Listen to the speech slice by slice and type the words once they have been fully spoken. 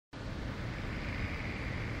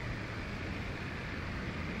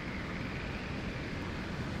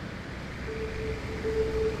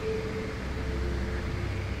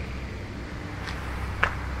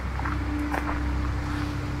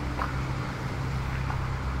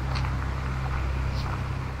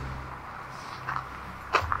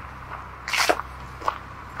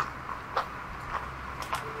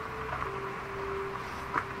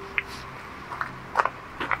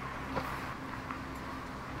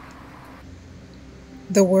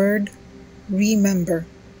The word remember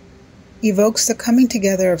evokes the coming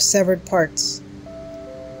together of severed parts,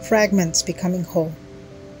 fragments becoming whole.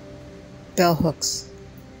 Bell hooks.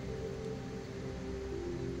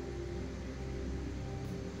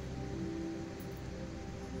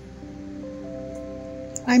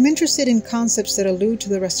 I'm interested in concepts that allude to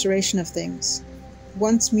the restoration of things,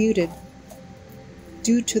 once muted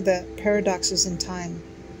due to the paradoxes in time.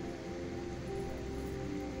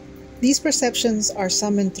 These perceptions are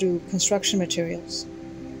summoned through construction materials,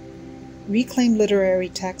 reclaimed literary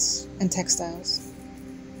texts and textiles,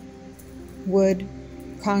 wood,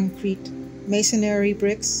 concrete, masonry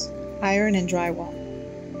bricks, iron, and drywall.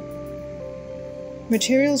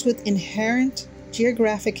 Materials with inherent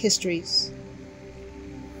geographic histories,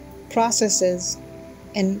 processes,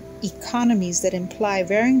 and economies that imply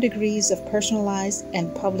varying degrees of personalized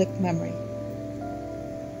and public memory.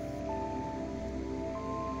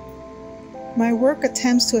 My work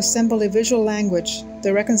attempts to assemble a visual language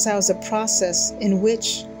that reconciles the process in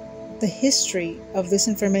which the history of this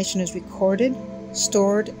information is recorded,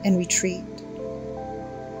 stored, and retrieved.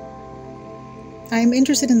 I am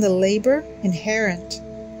interested in the labor inherent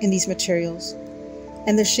in these materials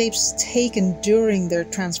and the shapes taken during their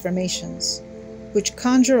transformations, which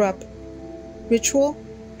conjure up ritual,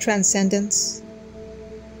 transcendence,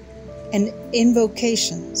 and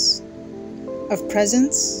invocations of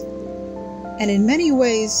presence, and in many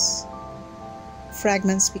ways,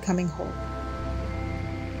 fragments becoming whole.